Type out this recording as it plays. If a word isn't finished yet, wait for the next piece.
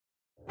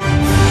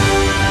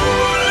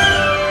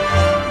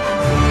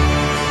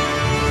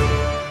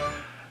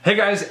Hey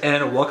guys,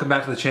 and welcome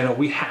back to the channel.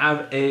 We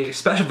have a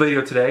special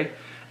video today,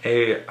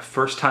 a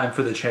first time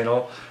for the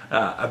channel.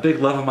 A big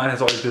love of mine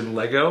has always been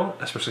Lego,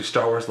 especially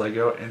Star Wars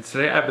Lego, and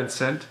today I've been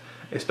sent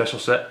a special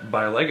set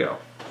by Lego.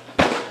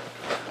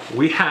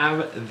 We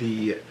have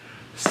the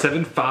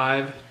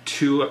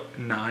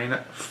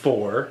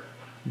 75294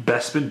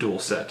 Bespin Duel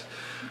set.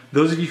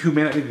 Those of you who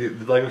may not be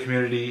the Lego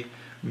community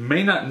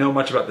may not know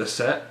much about this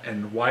set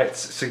and why it's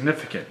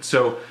significant.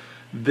 So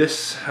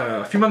this,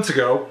 a few months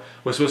ago,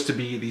 was supposed to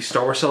be the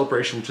Star Wars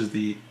Celebration, which is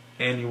the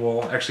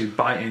annual, actually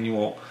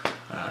biannual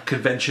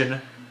convention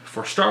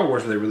for Star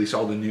Wars, where they release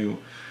all the new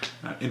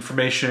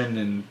information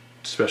and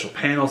special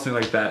panels, things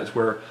like that. Is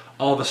where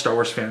all the Star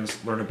Wars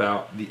fans learn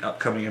about the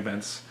upcoming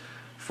events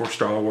for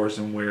Star Wars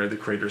and where the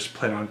creators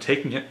plan on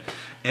taking it.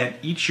 And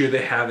each year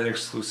they have an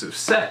exclusive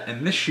set.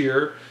 And this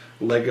year,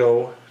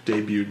 Lego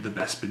debuted the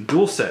Bespin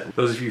Duel set.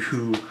 Those of you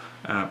who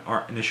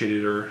aren't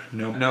initiated or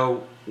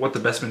know what the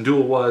Bespin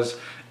Duel was,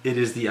 it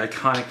is the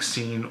iconic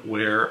scene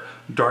where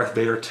Darth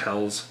Vader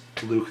tells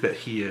Luke that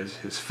he is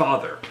his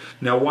father.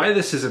 Now, why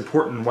this is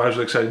important and why I was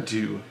really excited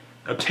to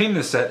obtain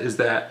this set is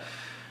that,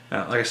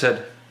 like I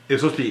said, it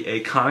was supposed to be a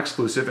con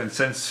exclusive, and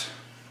since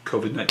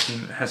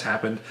COVID-19 has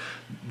happened,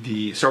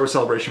 the Star Wars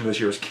Celebration for this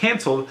year was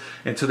canceled,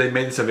 and so they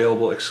made this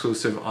available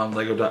exclusive on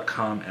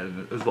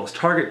Lego.com as well as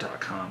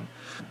Target.com.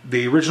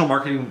 The original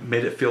marketing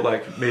made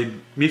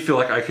me feel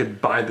like I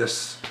could buy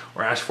this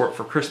or ask for it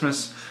for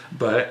Christmas,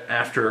 but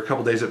after a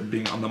couple days of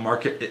being on the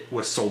market, it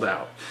was sold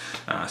out.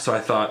 So I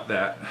thought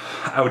that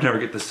I would never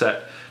get the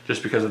set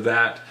just because of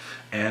that,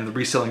 and the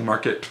reselling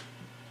market,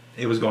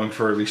 it was going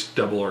for at least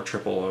double or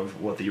triple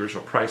of what the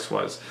original price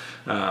was.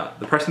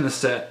 The price in this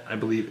set, I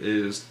believe,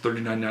 is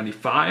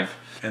 $39.95,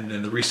 and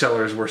then the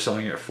resellers were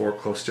selling it for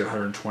close to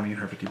 120,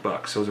 150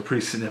 bucks. So it was a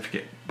pretty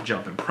significant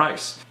jump in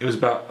price. It was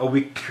about a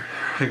week,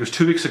 I think it was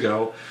 2 weeks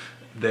ago,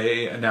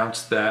 they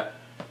announced that,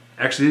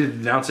 actually they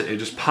didn't announce it, it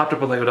just popped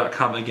up on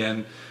Lego.com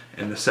again,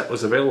 and the set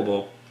was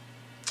available.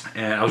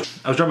 And I was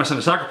driving my son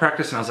to soccer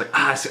practice, and I was like,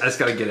 I just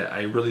gotta get it.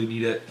 I really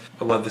need it.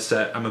 I love the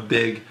set. I'm a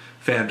big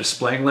fan of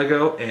displaying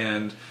Lego,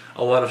 and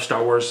a lot of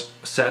Star Wars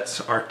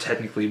sets are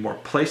technically more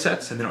play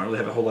sets, and they don't really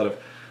have a whole lot of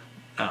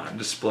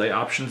display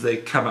options. They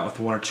come out with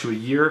 1 or 2 a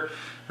year,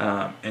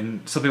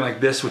 and something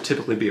like this would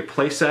typically be a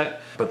play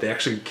set, but they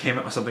actually came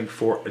out with something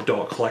for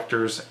adult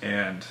collectors.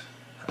 And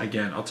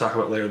again, I'll talk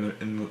about later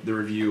in the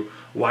review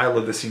why I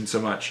love this scene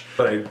so much,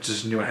 but I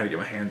just knew I had to get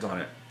my hands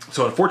on it.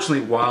 So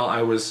unfortunately,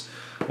 once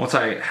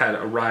I had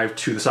arrived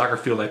to the soccer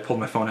field, I pulled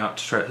my phone out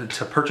to try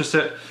to purchase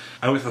it.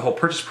 I went through the whole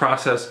purchase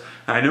process,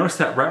 and I noticed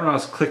that right when I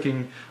was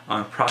clicking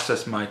on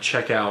process my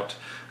checkout,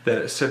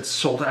 that it said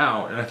sold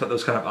out, and I thought that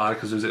was kind of odd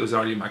because it was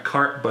already in my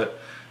cart, but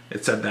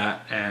it said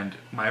that, and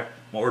my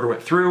order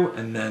went through.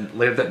 And then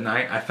later that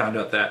night, I found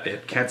out that they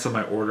had canceled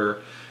my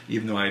order,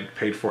 even though I had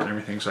paid for it and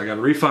everything, so I got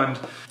a refund.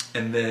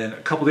 And then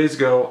a couple days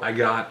ago, I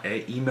got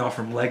an email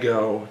from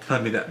Lego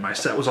telling me that my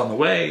set was on the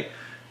way,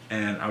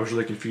 and I was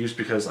really confused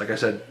because, like I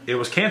said, it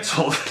was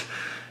canceled.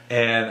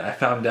 And I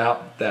found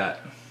out that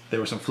there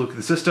was some fluke in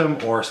the system,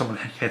 or someone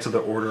had canceled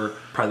their order,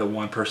 probably the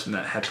one person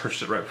that had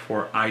purchased it right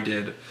before I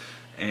did,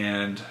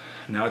 and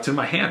now it's in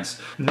my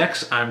hands.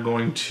 Next, I'm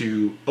going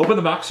to open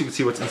the box so you can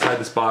see what's inside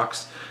this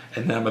box,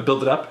 and then I'm gonna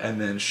build it up and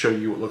then show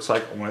you what it looks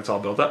like when it's all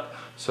built up.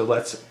 So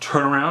let's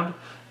turn around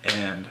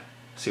and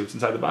see what's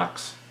inside the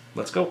box.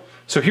 Let's go.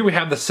 So here we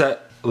have the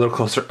set a little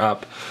closer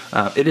up.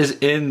 It is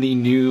in the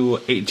new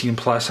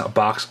 18+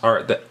 box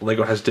art that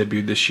Lego has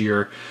debuted this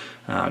year,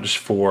 just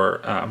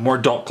for more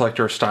adult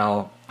collector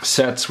style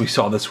sets. We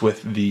saw this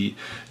with the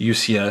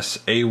UCS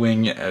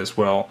A-Wing, as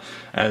well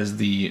as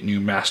the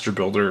new Master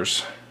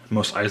Builders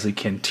Mos Eisley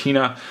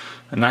Cantina.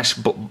 A nice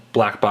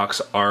black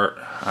box art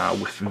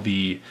with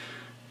the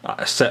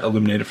set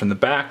illuminated from the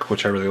back,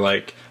 which I really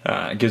like.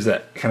 It gives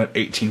that kind of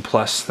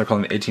 18+, they're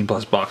calling it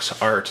 18+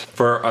 box art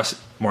for us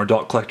more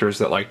adult collectors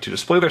that like to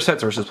display their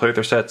sets versus play with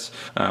their sets.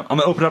 I'm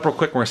gonna open it up real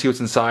quick, we're gonna see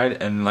what's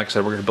inside, and like I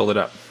said, we're gonna build it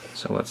up.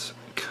 So let's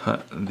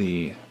cut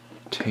the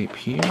tape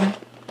here.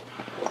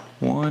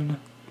 1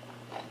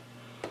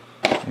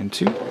 and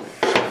 2.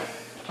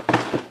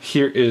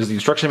 Here is the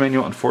instruction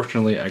manual.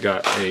 Unfortunately, I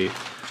got a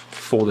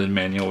folded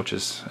manual, which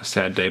is a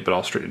sad day, but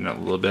I'll straighten it out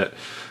a little bit.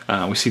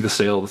 We see the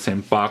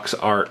same box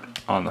art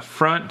on the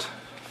front,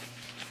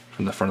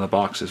 from the front of the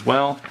box as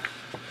well.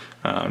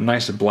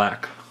 Nice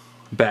black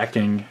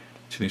backing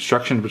to the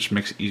instructions, which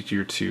makes it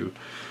easier to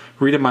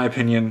read, in my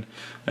opinion.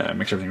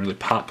 Makes everything really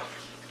pop.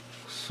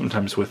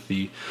 Sometimes with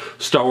the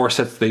Star Wars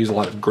sets, they use a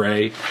lot of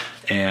gray,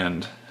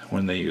 and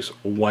when they use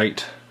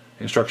white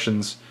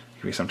instructions, it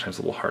can be sometimes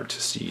a little hard to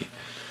see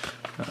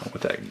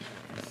with that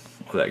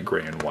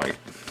gray and white.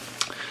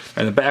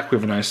 And in the back, we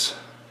have a nice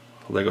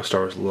Lego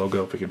Star Wars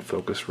logo, if we can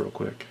focus real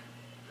quick.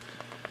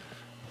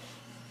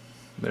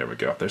 There we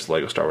go, there's the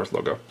Lego Star Wars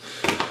logo.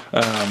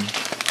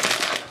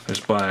 There's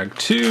bag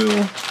 2,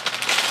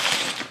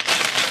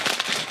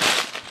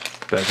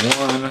 bag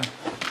 1, and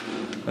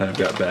I've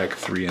got bag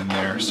 3 in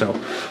there. So,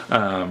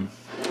 and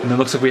it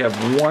looks like we have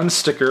 1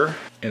 sticker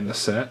in the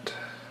set,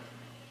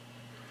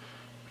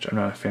 which I'm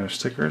not a fan of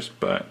stickers,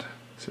 but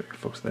let's see if I can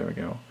focus. There we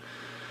go.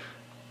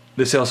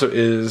 This also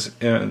is,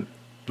 and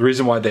the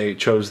reason why they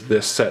chose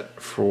this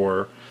set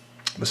for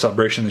the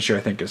celebration this year,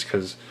 I think, is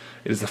because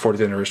it is the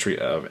 40th anniversary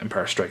of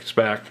Empire Strikes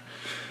Back.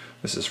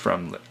 This is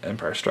from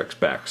Empire Strikes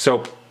Back.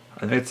 So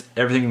I think it's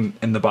everything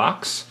in the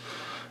box.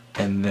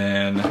 And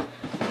then,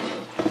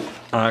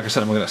 like I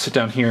said, I'm going to sit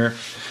down here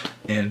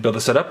and build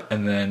the set up.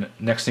 And then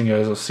next thing you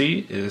guys will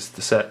see is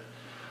the set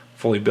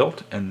fully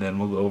built. And then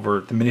we'll go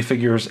over the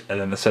minifigures and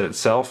then the set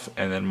itself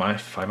and then my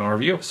final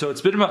review. So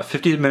it's been about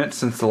 50 minutes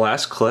since the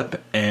last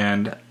clip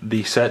and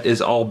the set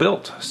is all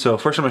built. So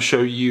first I'm going to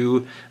show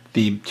you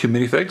the two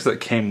minifigs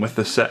that came with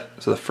the set.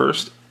 So the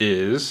first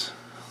is,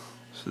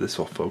 so this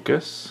will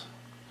focus.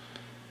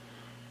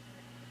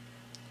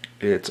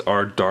 It's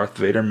our Darth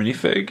Vader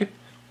minifig.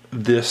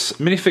 This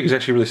minifig is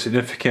actually really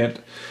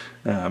significant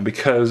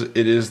because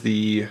it is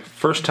the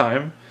first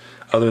time,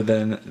 other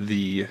than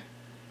the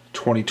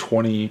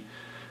 2020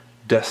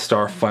 Death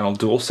Star Final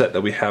Duel set,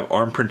 that we have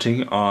arm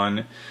printing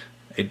on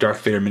a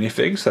Darth Vader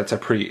minifig. So that's a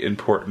pretty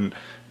important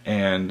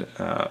and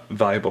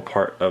valuable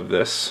part of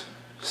this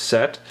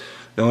set.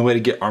 The only way to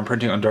get arm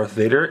printing on Darth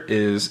Vader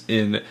is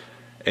in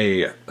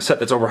a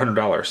set that's over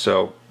 $100,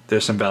 so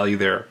there's some value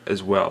there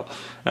as well.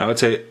 I would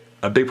say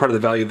a big part of the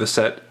value of the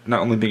set,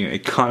 not only being a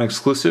con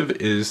exclusive,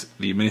 is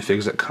the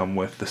minifigs that come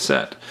with the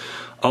set.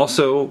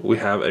 Also, we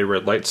have a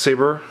red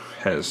lightsaber,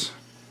 as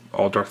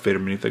all Darth Vader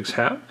minifigs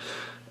have,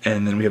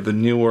 and then we have the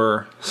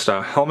newer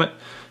style helmet,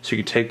 so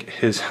you can take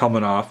his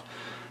helmet off,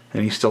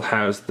 and he still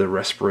has the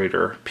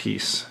respirator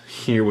piece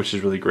here, which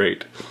is really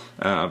great.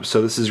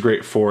 So this is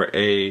great for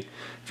if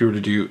you were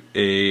to do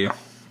a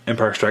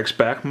Empire Strikes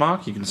Back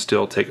mock, you can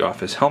still take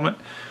off his helmet,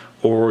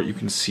 or you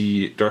can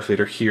see Darth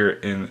Vader here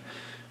in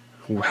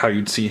how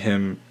you'd see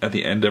him at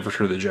the end of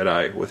Return of the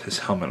Jedi with his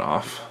helmet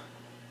off.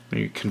 And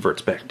he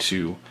converts back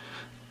to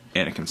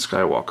Anakin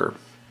Skywalker.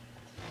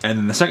 And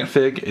then the second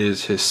fig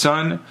is his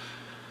son,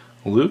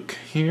 Luke,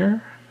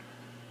 here.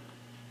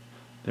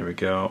 There we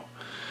go.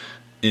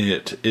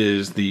 It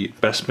is the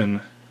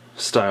Bespin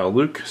style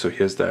Luke, so he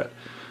has that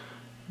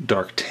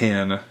dark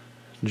tan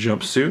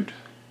jumpsuit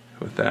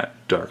with that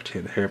dark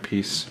tan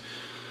hairpiece.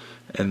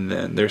 And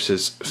then there's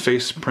his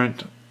face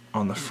print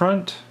on the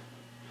front.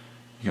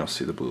 You can also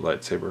see the blue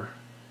lightsaber.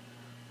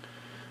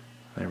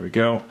 There we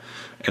go.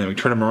 And then we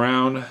turn him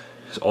around.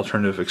 His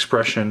alternative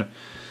expression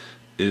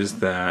is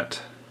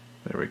that,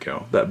 there we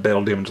go, that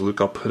battle damaged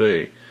Luke. I'll put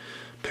a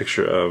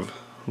picture of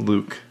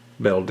Luke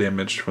battle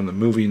damaged from the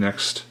movie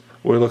next.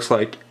 What it looks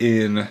like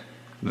in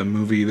the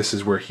movie, this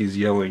is where he's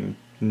yelling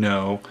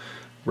no,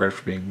 right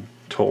after being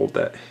told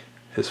that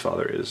his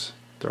father is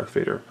Darth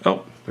Vader.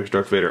 Oh, there's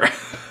Darth Vader.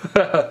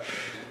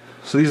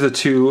 So these are the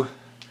two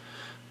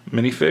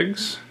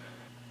minifigs.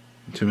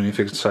 Two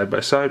minifigs side by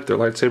side with their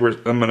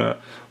lightsabers. I'm gonna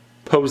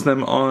pose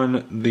them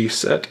on the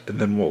set and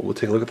then we'll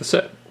take a look at the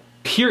set.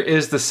 Here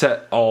is the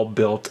set all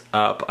built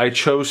up. I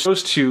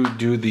chose to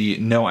do the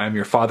 "No, I'm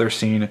your father"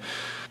 scene.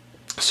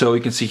 So you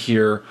can see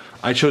here,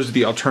 I chose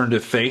the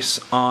alternative face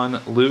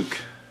on Luke.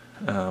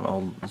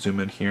 I'll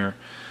zoom in here.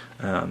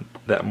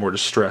 That more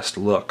distressed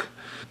look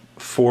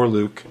for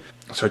Luke.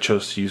 So I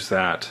chose to use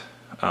that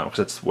because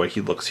that's the way he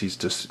looks. He's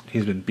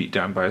been beat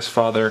down by his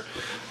father.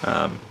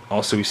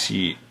 Also, we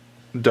see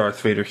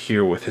Darth Vader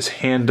here with his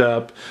hand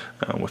up,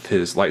 with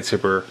his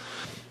lightsaber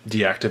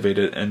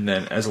deactivated, and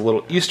then as a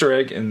little Easter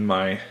egg in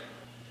my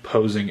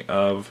posing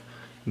of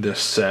this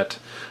set,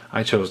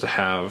 I chose to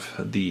have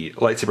the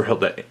lightsaber hilt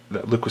that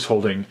Luke was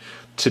holding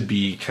to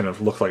be kind of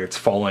look like it's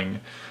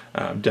falling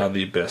down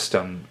the abyss,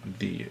 down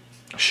the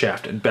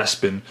shaft in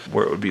Bespin,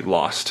 where it would be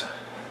lost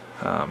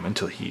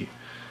until he,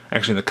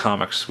 actually in the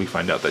comics we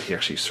find out that he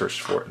actually searched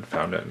for it and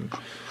found it and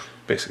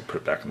basically put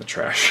it back in the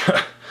trash.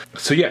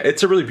 So yeah,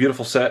 it's a really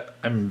beautiful set.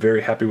 I'm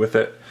very happy with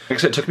it. Like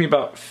I said, it took me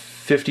about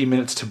 50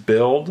 minutes to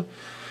build.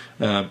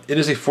 It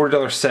is a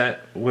 $40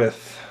 set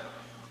with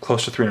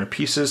close to 300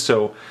 pieces,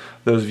 so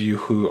those of you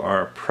who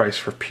are price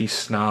for piece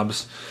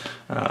snobs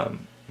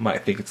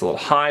might think it's a little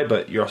high,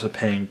 but you're also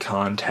paying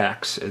con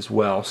tax as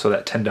well, so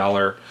that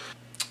 $10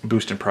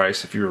 boost in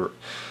price.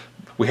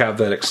 We have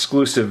that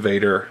exclusive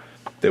Vader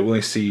that we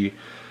only see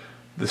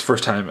this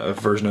first time a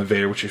version of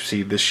Vader, which you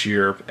see this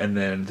year, and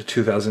then the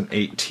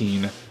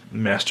 2018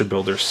 Master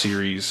Builder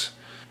series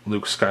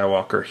Luke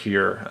Skywalker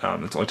here.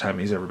 It's the only time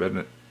he's ever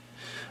been,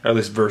 at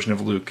least version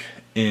of Luke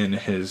in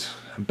his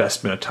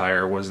Bespin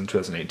attire was in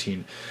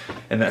 2018,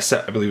 and that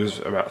set I believe was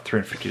about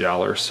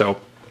 $350. So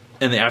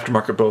in the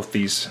aftermarket, both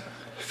these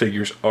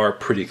figures are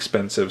pretty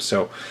expensive.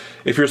 So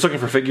if you're just looking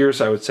for figures,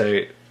 I would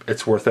say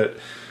it's worth it.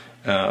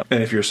 And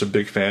if you're just a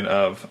big fan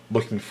of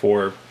looking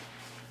for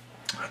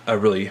a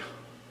really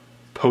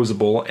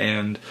posable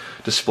and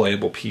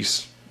displayable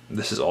piece,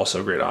 this is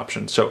also a great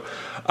option. So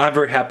I'm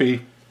very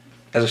happy.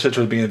 As I said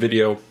to the beginning of the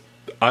video,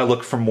 I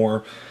look for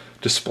more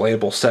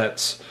displayable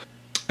sets,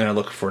 and I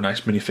look for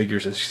nice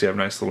minifigures. As you see, I have a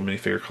nice little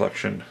minifigure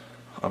collection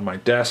on my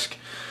desk,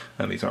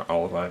 and these aren't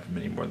all of them. I have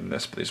many more than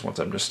this, but these ones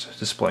I'm just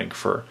displaying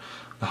for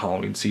the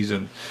Halloween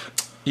season.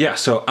 yeah,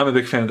 so I'm a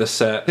big fan of this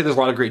set. I think there's a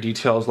lot of great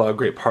details, a lot of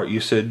great part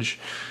usage.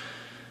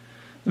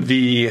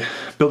 The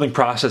building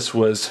process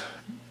was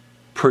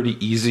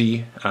pretty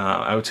easy.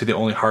 I would say the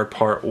only hard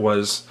part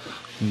was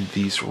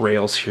these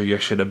rails here. You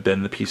actually had to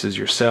bend the pieces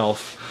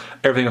yourself.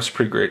 Everything else was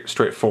pretty great,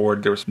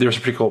 straightforward. There was some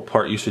pretty cool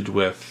part usage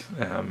with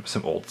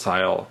some old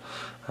style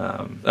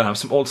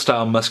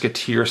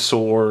musketeer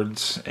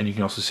swords, and you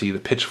can also see the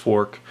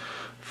pitchfork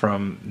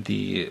from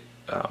the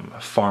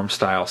farm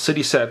style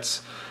city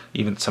sets.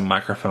 Even some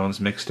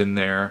microphones mixed in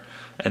there,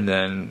 and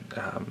then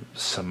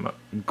some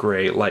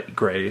light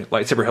gray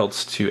lightsaber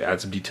hilts to add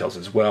some details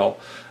as well.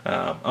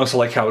 I also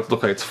like how it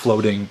looks like it's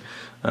floating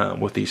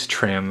with these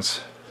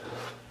trans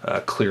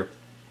clear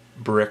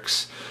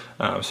bricks.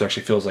 So it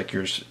actually feels like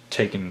you're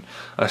taking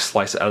a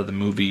slice out of the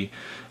movie.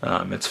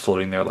 It's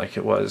floating there like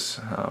it was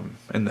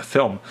in the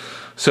film.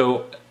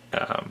 So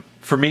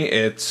for me,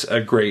 it's a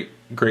great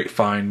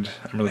find.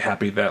 I'm really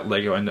happy that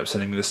LEGO ended up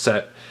sending me this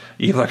set.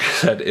 Even like I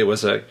said, it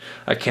was a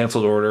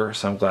canceled order,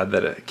 so I'm glad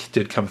that it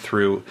did come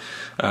through.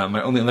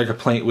 My only other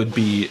complaint would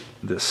be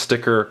the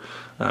sticker.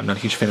 I'm not a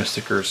huge fan of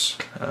stickers.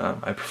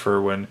 I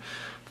prefer when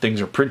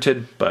things are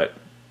printed, but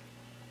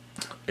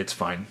it's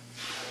fine.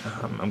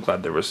 I'm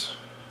glad there was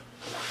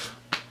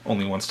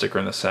only one sticker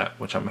in the set,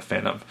 which I'm a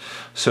fan of.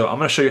 So I'm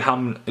going to show you how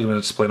I'm going to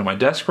display it on my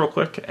desk real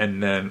quick,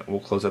 and then we'll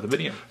close out the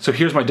video. So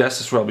here's my desk.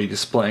 This is where I'll be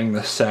displaying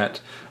the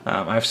set.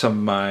 I have some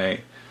of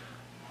my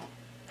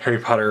Harry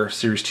Potter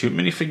Series 2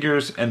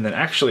 minifigures, and then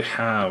actually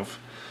have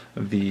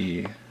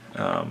the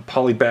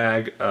poly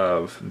bag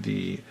of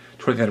the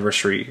 20th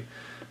anniversary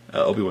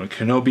Obi-Wan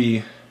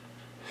Kenobi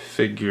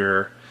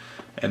figure,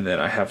 and then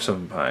I have some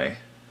of my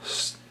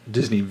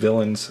Disney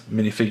villains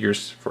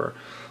minifigures for a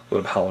little bit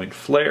of Halloween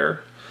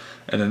flair.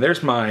 And then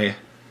there's my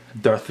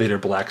Darth Vader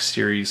Black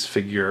Series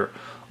figure,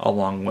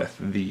 along with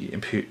the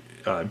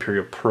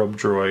Imperial probe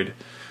droid.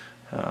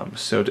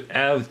 So to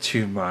add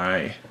to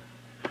my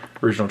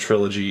original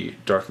trilogy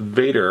Darth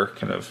Vader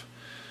kind of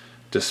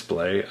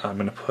display, I'm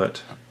going to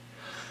put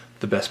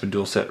the Bespin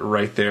Duel set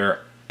right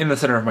there in the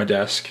center of my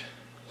desk,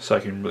 so I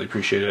can really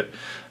appreciate it.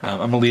 I'm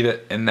going to leave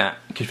it in that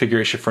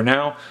configuration for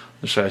now.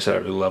 Just like I said, I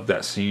really love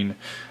that scene.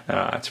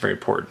 It's very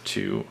important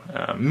to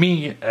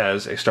me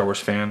as a Star Wars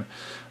fan,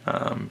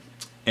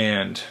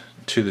 and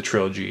to the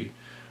trilogy,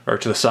 or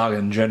to the saga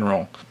in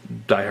general.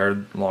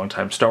 Diehard,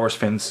 long-time Star Wars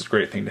fans, this is a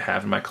great thing to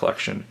have in my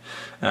collection.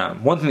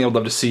 One thing I would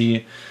love to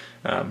see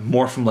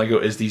more from LEGO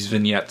is these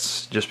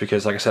vignettes, just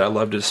because, like I said, I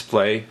love to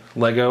display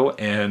LEGO,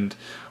 and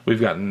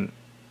we've gotten,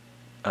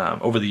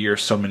 over the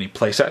years, so many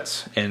play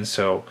sets, and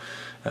so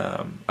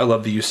I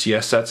love the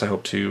UCS sets. I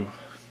hope to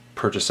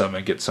purchase some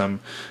and get some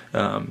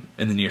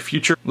in the near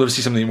future. Love to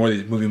see some of the more of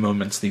these movie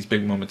moments, these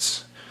big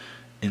moments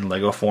in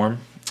LEGO form.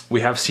 We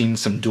have seen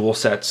some duel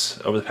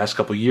sets over the past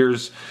couple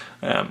years.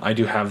 I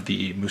do have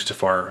the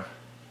Mustafar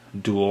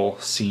duel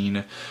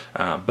scene,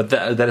 but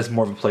that is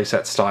more of a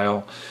playset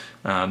style.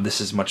 This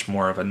is much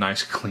more of a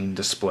nice clean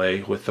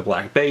display with the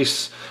black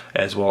base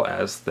as well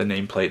as the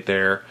nameplate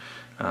there,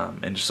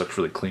 and just looks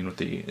really clean with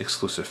the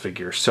exclusive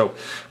figure. So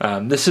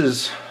I'm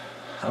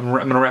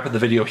going to wrap up the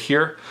video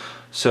here.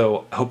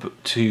 So I hope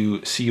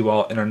to see you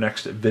all in our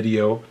next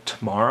video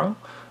tomorrow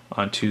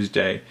on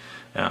Tuesday.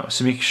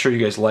 So make sure you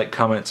guys like,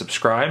 comment,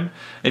 subscribe. And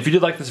if you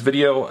did like this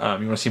video,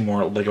 you want to see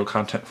more LEGO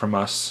content from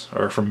us,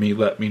 or from me,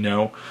 let me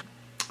know.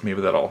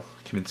 Maybe that'll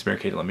convince Mary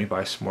Kay to let me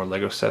buy some more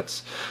LEGO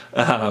sets.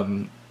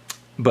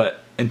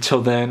 But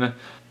until then, like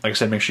I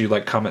said, make sure you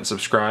like, comment,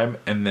 subscribe,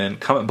 and then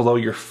comment below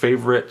your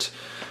favorite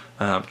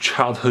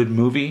childhood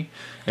movie.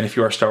 And if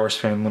you are a Star Wars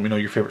fan, let me know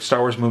your favorite Star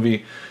Wars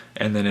movie.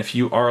 And then if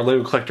you are a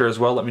LEGO collector as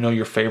well, let me know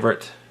your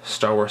favorite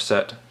Star Wars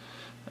set.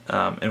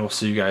 And we'll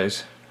see you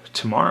guys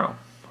tomorrow.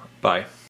 Bye.